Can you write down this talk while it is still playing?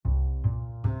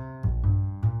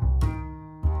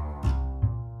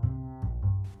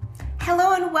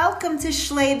Hello and welcome to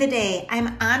Schley the Day.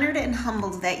 I'm honored and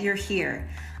humbled that you're here.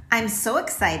 I'm so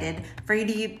excited for you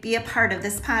to be a part of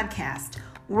this podcast.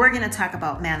 We're going to talk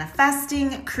about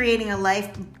manifesting, creating a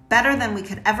life better than we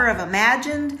could ever have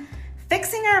imagined,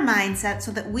 fixing our mindset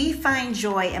so that we find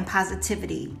joy and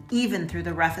positivity even through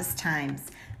the roughest times.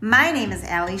 My name is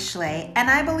Allison Schley, and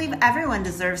I believe everyone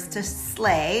deserves to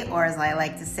slay, or as I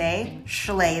like to say,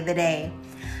 Schley the Day.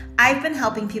 I've been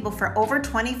helping people for over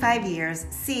 25 years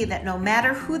see that no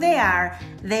matter who they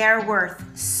are worth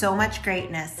so much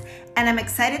greatness. And I'm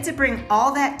excited to bring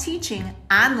all that teaching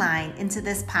online into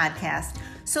this podcast.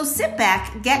 So sit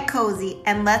back, get cozy,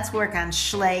 and let's work on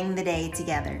Schleying the Day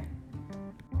together.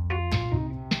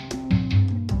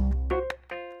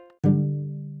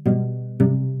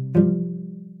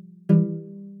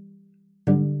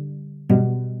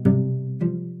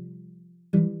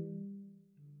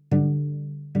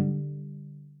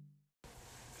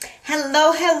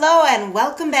 Hello, and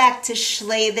welcome back to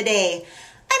Schley the Day.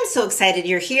 I'm so excited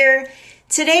you're here.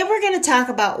 Today we're going to talk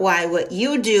about why what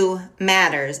you do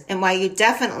matters and why you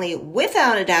definitely,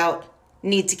 without a doubt,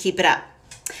 need to keep it up.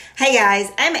 Hey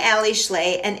guys, I'm Allison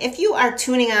Schley, and if you are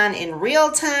tuning on in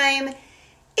real time,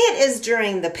 it is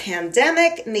during the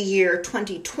pandemic in the year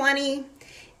 2020.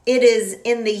 It is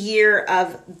in the year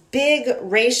of big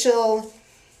racial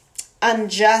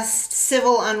unjust,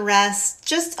 civil unrest,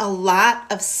 just a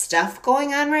lot of stuff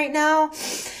going on right now.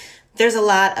 There's a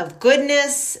lot of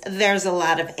goodness, there's a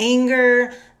lot of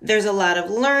anger, there's a lot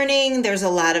of learning, there's a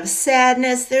lot of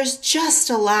sadness, there's just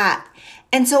a lot.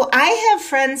 And so I have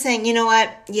friends saying, you know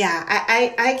what,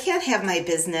 I can't have my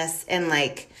business and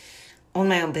own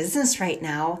my own business right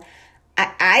now.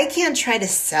 I can't try to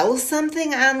sell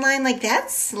something online,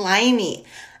 that's slimy.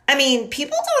 I mean,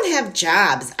 people don't have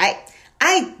jobs.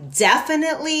 I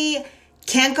definitely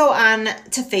can't go on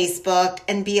to Facebook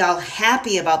and be all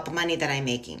happy about the money that I'm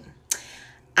making.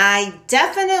 I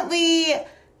definitely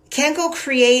can't go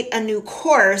create a new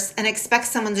course and expect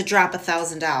someone to drop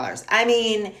 $1,000. I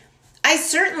mean, I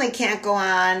certainly can't go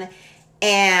on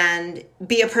and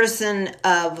be a person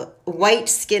of white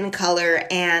skin color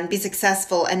and be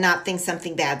successful and not think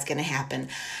something bad's going to happen.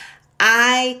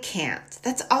 I can't.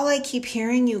 That's all I keep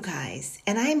hearing, you guys.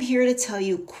 And I'm here to tell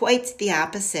you quite the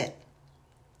opposite.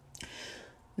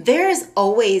 There is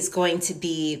always going to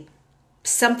be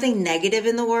something negative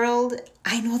in the world.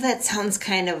 I know that sounds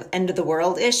kind of end of the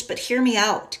world-ish, but hear me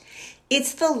out.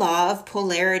 It's the law of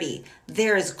polarity.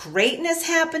 There is greatness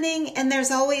happening and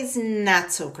there's always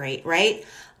not so great, right?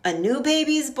 A new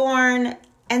baby's born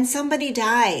and somebody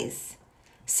dies.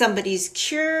 Somebody's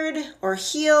cured or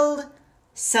healed.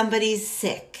 Somebody's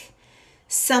sick.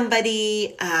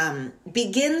 Somebody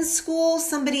begins school,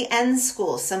 somebody ends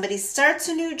school. Somebody starts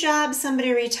a new job,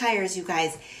 somebody retires, you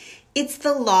guys. It's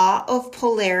the law of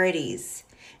polarities.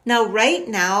 Now, right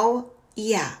now,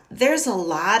 there's a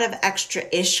lot of extra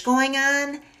ish going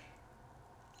on.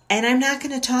 And I'm not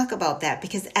going to talk about that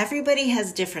because everybody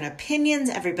has different opinions.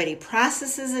 Everybody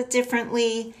processes it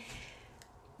differently.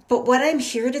 But what I'm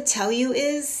here to tell you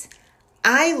is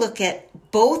I look at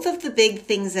both of the big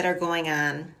things that are going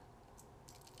on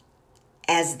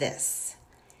as this.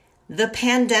 The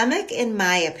pandemic, in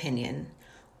my opinion,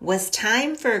 was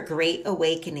time for a great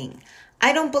awakening.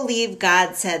 I don't believe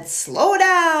God said, slow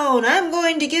down, I'm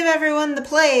going to give everyone the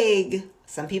plague.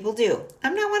 Some people do.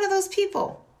 I'm not one of those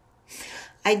people.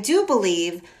 I do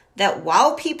believe that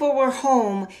while people were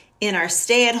home in our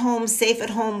stay-at-home,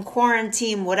 safe-at-home,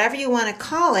 quarantine, whatever you want to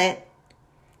call it,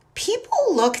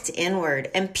 people looked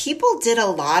inward and people did a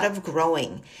lot of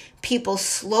growing. People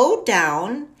slowed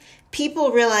down.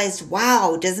 People realized,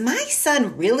 wow, does my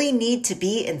son really need to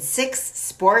be in 6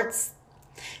 sports?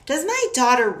 Does my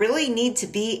daughter really need to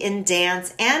be in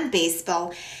dance and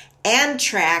baseball and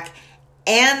track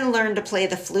and learn to play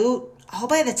the flute all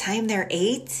by the time they're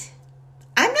 8?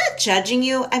 I'm not judging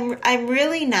you. I'm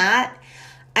really not.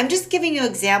 I'm just giving you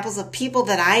examples of people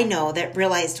that I know that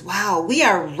realized, wow, we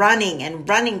are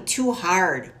running too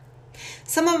hard.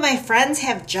 Some of my friends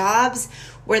have jobs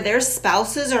where their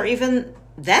spouses or even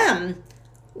them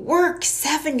work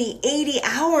 70, 80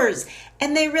 hours.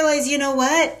 And they realize, you know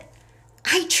what?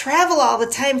 I travel all the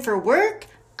time for work.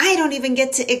 I don't even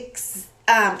get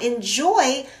to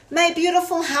enjoy my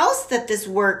beautiful house that this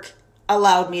work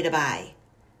allowed me to buy.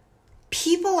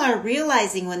 People are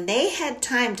realizing when they had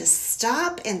time to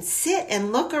stop and sit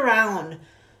and look around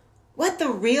what the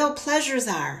real pleasures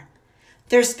are.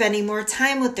 They're spending more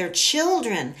time with their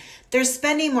children. They're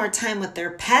spending more time with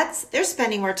their pets. They're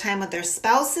spending more time with their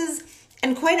spouses.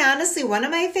 And quite honestly, one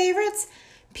of my favorites,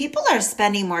 people are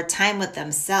spending more time with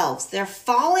themselves. They're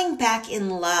falling back in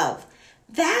love.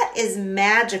 That is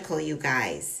magical, you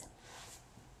guys.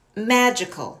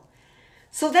 Magical.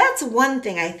 So that's one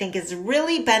thing I think is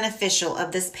really beneficial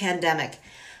of this pandemic.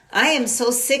 I am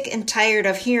so sick and tired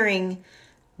of hearing,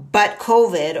 but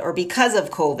COVID or because of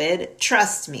COVID,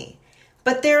 trust me.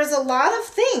 But there's a lot of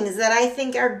things that I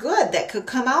think are good that could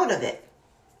come out of it.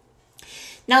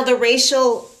 Now, the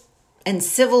racial and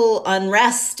civil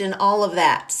unrest and all of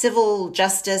that, civil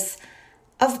justice,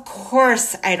 of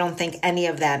course, I don't think any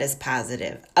of that is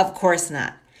positive. Of course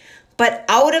not. But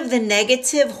out of the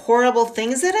negative, horrible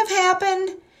things that have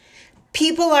happened,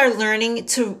 people are learning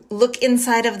to look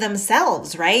inside of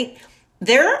themselves, right?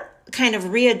 They're kind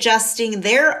of readjusting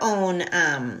their own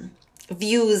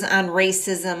views on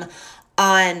racism,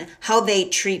 on how they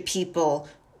treat people.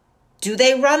 Do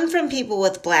they run from people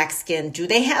with black skin? Do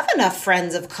they have enough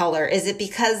friends of color? Is it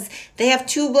because they have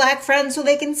 2 black friends so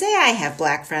they can say, I have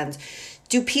black friends?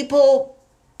 Do people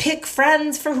pick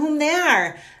friends for whom they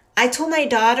are? I told my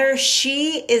daughter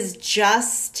she is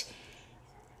just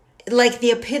like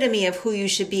the epitome of who you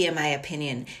should be, in my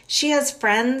opinion. She has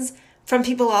friends from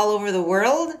people all over the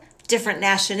world, different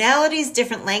nationalities,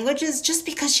 different languages, just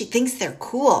because she thinks they're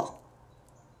cool.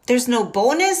 There's no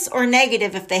bonus or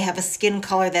negative if they have a skin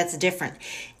color that's different.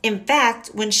 In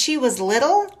fact, when she was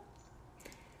little,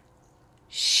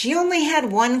 she only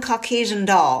had one Caucasian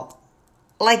doll.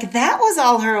 Like, that was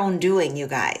all her own doing, you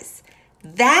guys.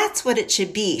 That's what it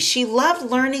should be. She loved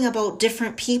learning about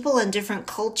different people and different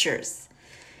cultures.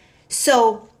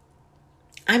 So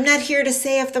I'm not here to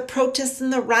say if the protests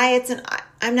and the riots, and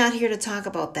I'm not here to talk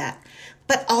about that.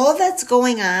 But all that's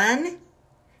going on,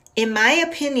 in my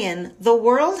opinion, the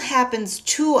world happens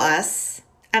to us.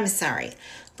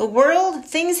 The world,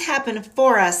 things happen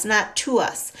for us, not to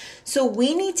us. So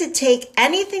we need to take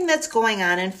anything that's going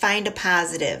on and find a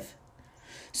positive.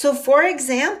 So for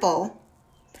example,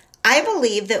 I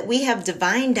believe that we have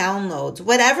divine downloads.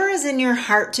 Whatever is in your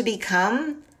heart to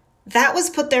become, that was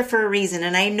put there for a reason.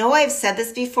 And I know I've said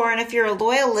this before, and if you're a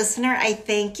loyal listener, I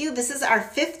thank you. This is our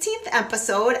 15th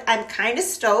episode. I'm kind of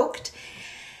stoked.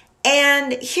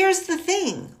 And here's the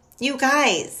thing, you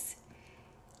guys,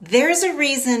 there's a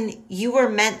reason you were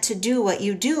meant to do what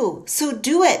you do. So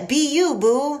do it. Be you,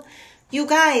 boo. You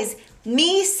guys,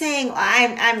 me saying,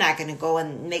 I'm not going to go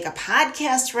and make a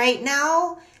podcast right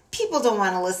now. People don't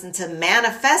want to listen to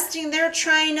manifesting. They're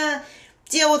trying to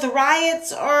deal with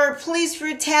riots or police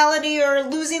brutality or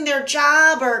losing their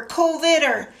job or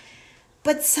COVID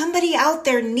but somebody out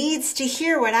there needs to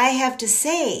hear what I have to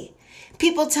say.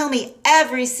 People tell me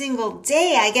every single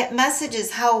day I get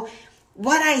messages how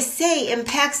what I say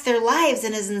impacts their lives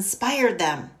and has inspired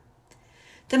them.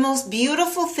 The most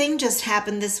beautiful thing just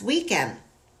happened this weekend.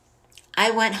 I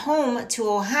went home to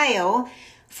Ohio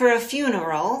for a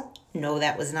funeral. No,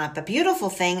 that was not the beautiful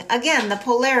thing. Again, the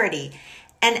polarity.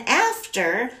 And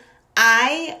after,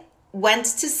 I went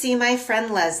to see my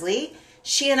friend Leslie.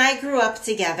 She and I grew up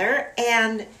together,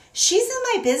 and she's in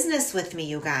my business with me,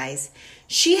 you guys.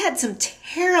 She had some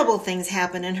terrible things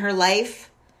happen in her life.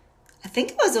 I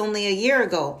think it was only a year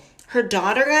ago. Her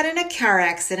daughter got in a car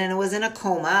accident and was in a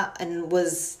coma and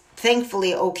was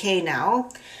thankfully okay now.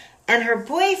 And her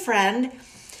boyfriend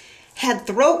had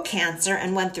throat cancer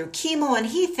and went through chemo, and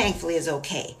he thankfully is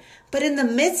okay. But in the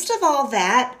midst of all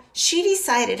that, she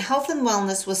decided health and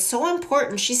wellness was so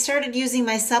important, she started using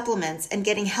my supplements and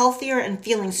getting healthier and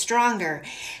feeling stronger,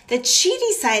 that she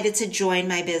decided to join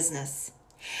my business.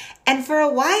 And for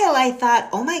a while I thought,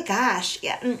 oh my gosh,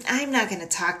 I'm not going to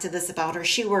talk to this about her.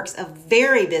 She works a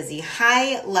very busy,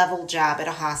 high-level job at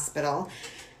a hospital.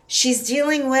 She's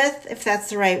dealing with, if that's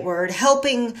the right word,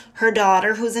 helping her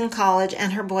daughter who's in college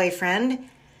and her boyfriend.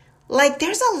 Like,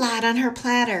 there's a lot on her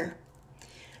platter.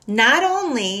 Not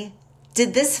only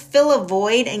did this fill a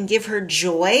void and give her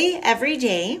joy every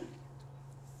day,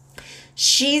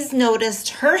 she's noticed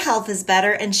her health is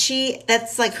better, and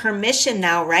that's like her mission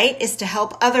now, right? Is to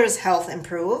help others' health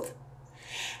improve.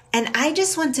 And I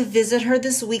just went to visit her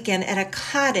this weekend at a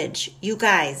cottage. You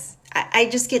guys, I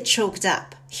just get choked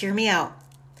up. Hear me out.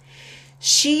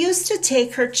 She used to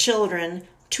take her children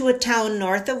to a town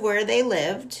north of where they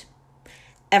lived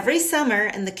every summer,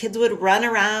 and the kids would run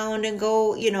around and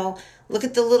go, look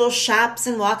at the little shops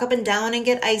and walk up and down and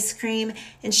get ice cream.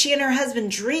 And she and her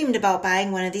husband dreamed about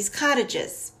buying one of these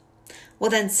cottages. Well,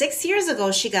 then 6 years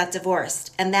ago, she got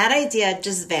divorced, and that idea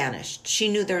just vanished. She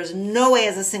knew there was no way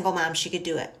as a single mom she could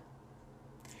do it.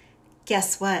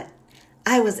 Guess what?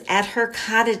 I was at her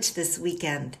cottage this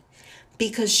weekend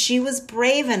because she was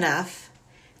brave enough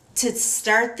to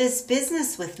start this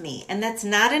business with me. And that's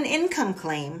not an income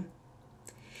claim.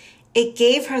 It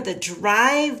gave her the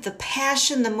drive, the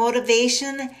passion, the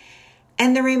motivation,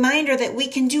 and the reminder that we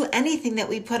can do anything that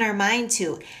we put our mind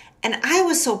to. And I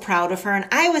was so proud of her, and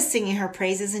I was singing her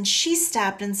praises, and she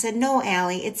stopped and said, "No,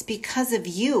 Allie, it's because of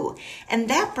you." And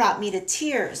that brought me to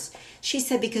tears. She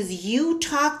said, "Because you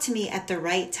talked to me at the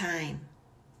right time."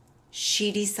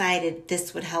 She decided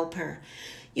this would help her.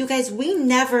 You guys, we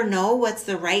never know what's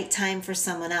the right time for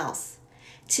someone else.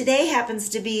 Today happens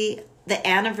to be the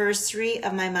anniversary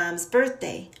of my mom's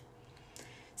birthday.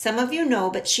 Some of you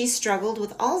know, but she struggled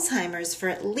with Alzheimer's for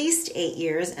at least 8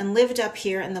 years and lived up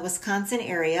here in the Wisconsin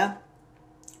area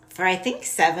for I think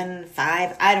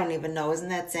 5, I don't even know, isn't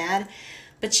that sad?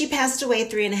 But she passed away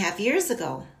 3.5 years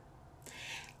ago.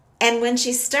 And when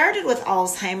she started with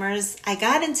Alzheimer's, I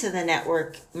got into the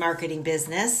network marketing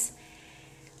business,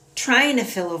 trying to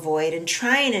fill a void and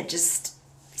trying to just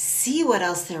see what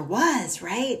else there was,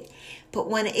 right? But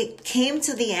when it came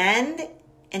to the end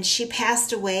and she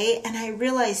passed away, and I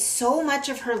realized so much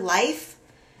of her life,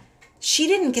 she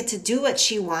didn't get to do what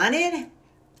she wanted.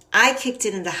 I kicked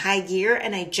it into high gear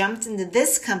and I jumped into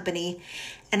this company,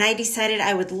 and I decided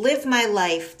I would live my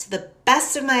life to the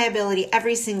best of my ability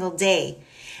every single day.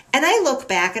 And I look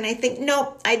back and I think,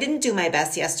 nope, I didn't do my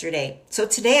best yesterday. So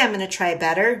today I'm going to try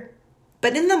better.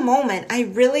 But in the moment, I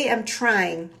really am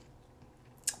trying,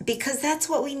 because that's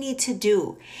what we need to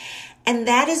do. And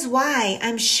that is why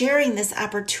I'm sharing this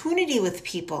opportunity with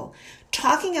people,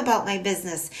 talking about my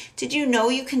business. Did you know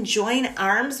you can join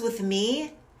arms with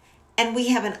me? And we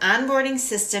have an onboarding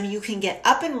system. You can get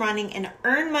up and running and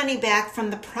earn money back from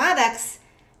the products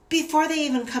before they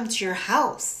even come to your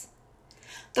house.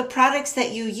 The products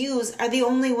that you use are the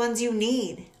only ones you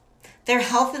need. They're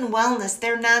health and wellness.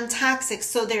 They're non-toxic.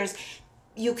 So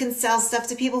you can sell stuff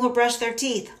to people who brush their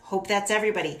teeth. Hope that's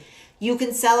everybody. You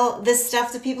can sell this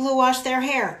stuff to people who wash their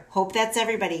hair. Hope that's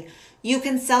everybody. You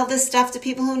can sell this stuff to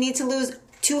people who need to lose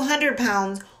 200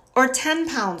 pounds or 10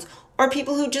 pounds, or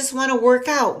people who just want to work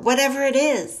out, whatever it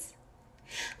is.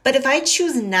 But if I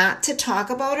choose not to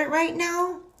talk about it right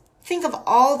now, think of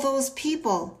all those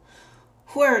people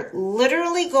who are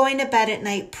literally going to bed at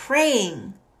night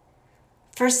praying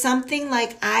for something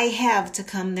like I have to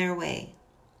come their way.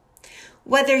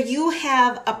 Whether you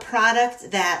have a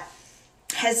product that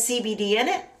has CBD in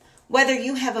it, whether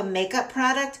you have a makeup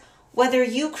product, whether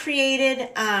you created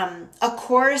a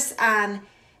course on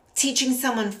teaching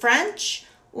someone French,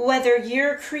 whether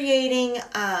you're creating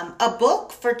a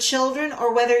book for children,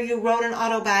 or whether you wrote an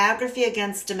autobiography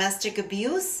against domestic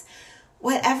abuse,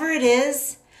 whatever it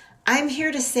is, I'm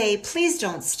here to say, please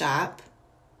don't stop.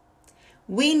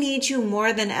 We need you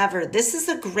more than ever. This is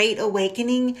a great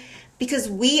awakening, because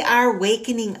we are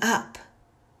wakening up.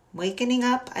 Wakening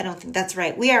up? I don't think that's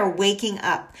right. We are waking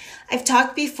up. I've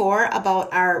talked before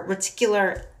about our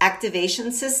reticular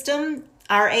activation system,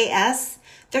 RAS.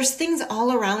 There's things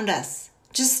all around us.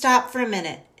 Just stop for a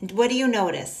minute. What do you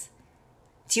notice?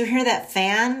 Do you hear that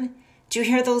fan? Do you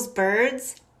hear those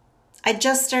birds? I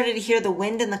just started to hear the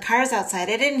wind in the cars outside.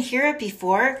 I didn't hear it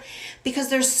before, because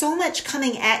there's so much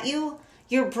coming at you.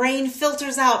 Your brain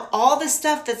filters out all the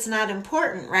stuff that's not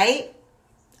important, right?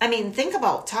 I mean,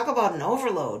 talk about an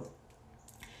overload.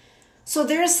 So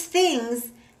there's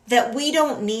things that we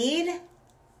don't need,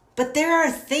 but there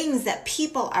are things that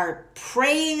people are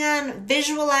praying on,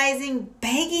 visualizing,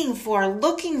 begging for,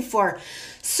 looking for,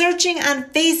 searching on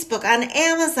Facebook, on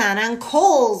Amazon, on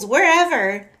Kohl's,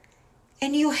 wherever,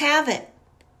 and you have it.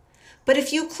 But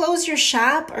if you close your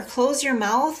shop or close your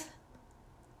mouth,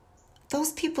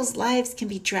 those people's lives can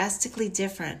be drastically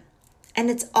different. And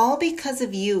it's all because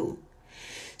of you.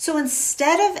 So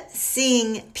instead of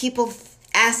seeing people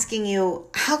asking you,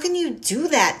 how can you do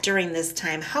that during this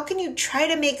time? How can you try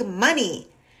to make money?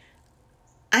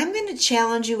 I'm going to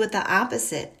challenge you with the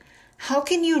opposite. How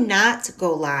can you not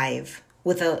go live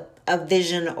with a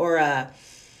vision or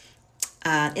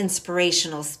an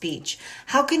inspirational speech?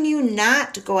 How can you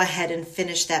not go ahead and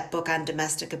finish that book on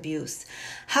domestic abuse?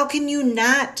 How can you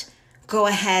not go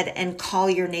ahead and call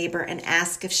your neighbor and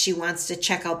ask if she wants to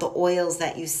check out the oils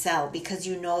that you sell, because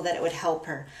you know that it would help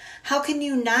her? How can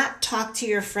you not talk to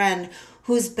your friend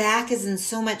whose back is in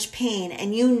so much pain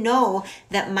and you know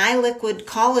that my liquid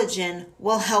collagen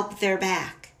will help their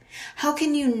back? How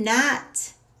can you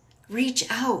not reach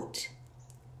out?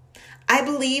 I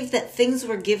believe that things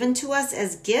were given to us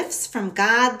as gifts from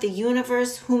God, the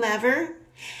universe, whomever.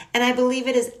 And I believe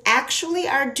it is actually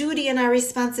our duty and our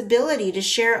responsibility to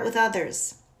share it with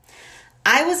others.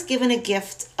 I was given a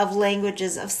gift of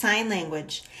languages, of sign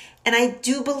language, and I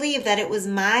do believe that it was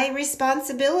my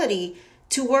responsibility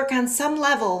to work on some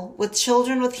level with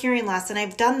children with hearing loss, and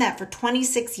I've done that for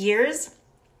 26 years,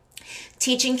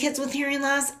 teaching kids with hearing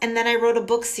loss. And then I wrote a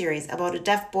book series about a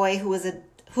deaf boy who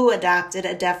who adopted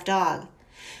a deaf dog.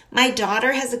 My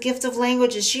daughter has a gift of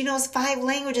languages. She knows 5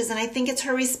 languages, and I think it's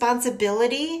her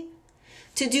responsibility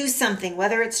to do something,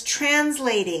 whether it's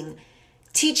translating,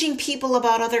 teaching people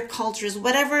about other cultures,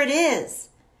 whatever it is.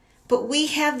 But we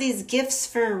have these gifts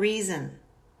for a reason.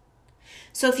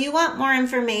 So if you want more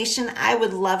information, I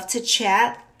would love to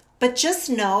chat. But just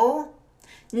know,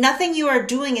 nothing you are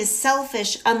doing is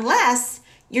selfish unless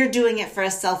you're doing it for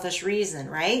a selfish reason,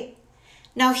 right?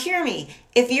 Now hear me.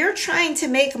 If you're trying to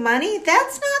make money,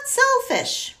 that's not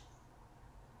selfish.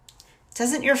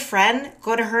 Doesn't your friend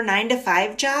go to her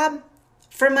 9-to-5 job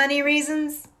for money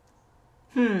reasons?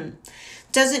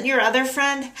 Doesn't your other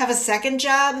friend have a second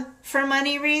job for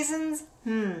money reasons?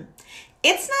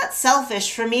 It's not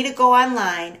selfish for me to go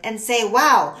online and say,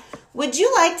 wow, would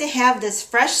you like to have this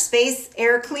fresh space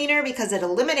air cleaner because it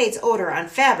eliminates odor on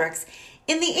fabrics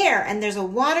in the air, and there's a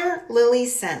water lily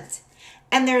scent,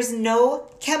 and there's no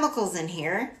chemicals in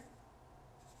here?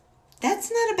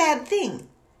 That's not a bad thing.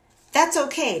 That's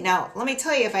okay. Now, let me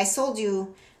tell you, if I sold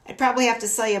you, I'd probably have to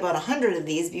sell you about 100 of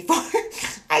these before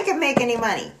I could make any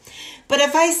money. But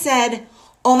if I said,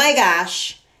 oh my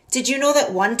gosh, did you know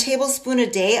that 1 tablespoon a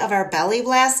day of our belly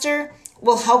blaster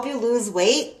will help you lose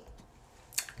weight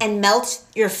and melt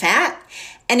your fat?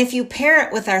 And if you pair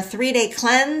it with our 3-day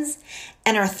cleanse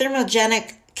and our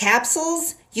thermogenic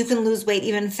capsules, you can lose weight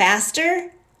even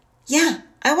faster? Yeah,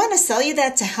 I want to sell you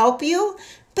that to help you.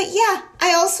 But yeah,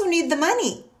 I also need the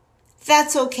money.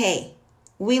 That's okay.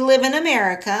 We live in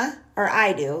America, or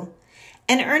I do,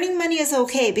 and earning money is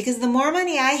okay because the more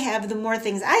money I have, the more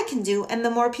things I can do and the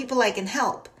more people I can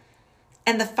help,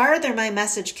 and the farther my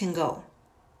message can go.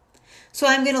 So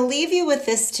I'm going to leave you with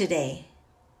this today.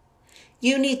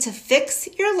 You need to fix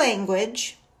your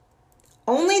language,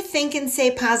 only think and say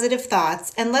positive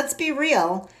thoughts, and let's be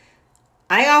real,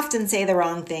 I often say the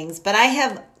wrong things, but I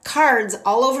have cards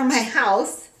all over my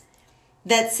house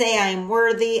that say I'm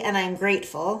worthy and I'm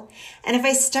grateful. And if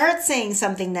I start saying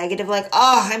something negative like,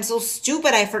 oh, I'm so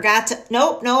stupid, I forgot to,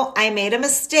 no, I made a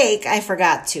mistake, I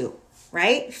forgot to,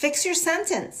 right? Fix your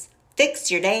sentence. Fix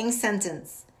your dang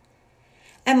sentence.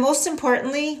 And most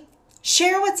importantly,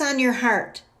 share what's on your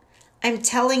heart. I'm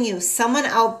telling you, someone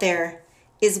out there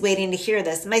is waiting to hear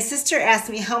this. My sister asked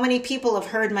me how many people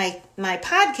have heard my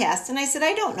podcast, and I said,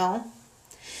 I don't know.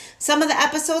 Some of the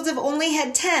episodes have only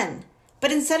had 10.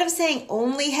 But instead of saying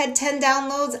only had 10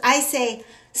 downloads, I say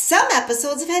some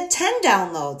episodes have had 10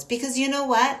 downloads. Because you know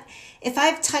what? If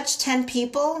I've touched 10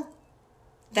 people,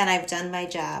 then I've done my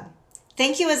job.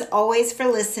 Thank you as always for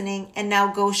listening. And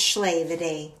now go Schley the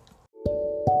day.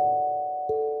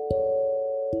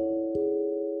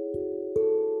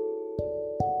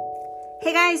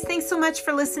 Hey guys, thanks so much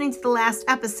for listening to the last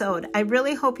episode. I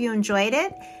really hope you enjoyed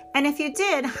it. And if you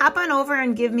did, hop on over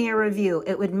and give me a review.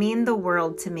 It would mean the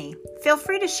world to me. Feel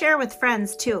free to share with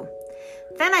friends too.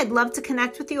 Then I'd love to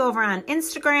connect with you over on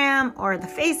Instagram or the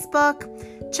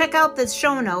Facebook. Check out the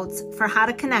show notes for how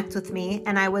to connect with me,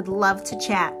 and I would love to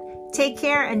chat. Take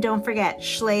care, and don't forget,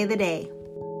 Schley the day.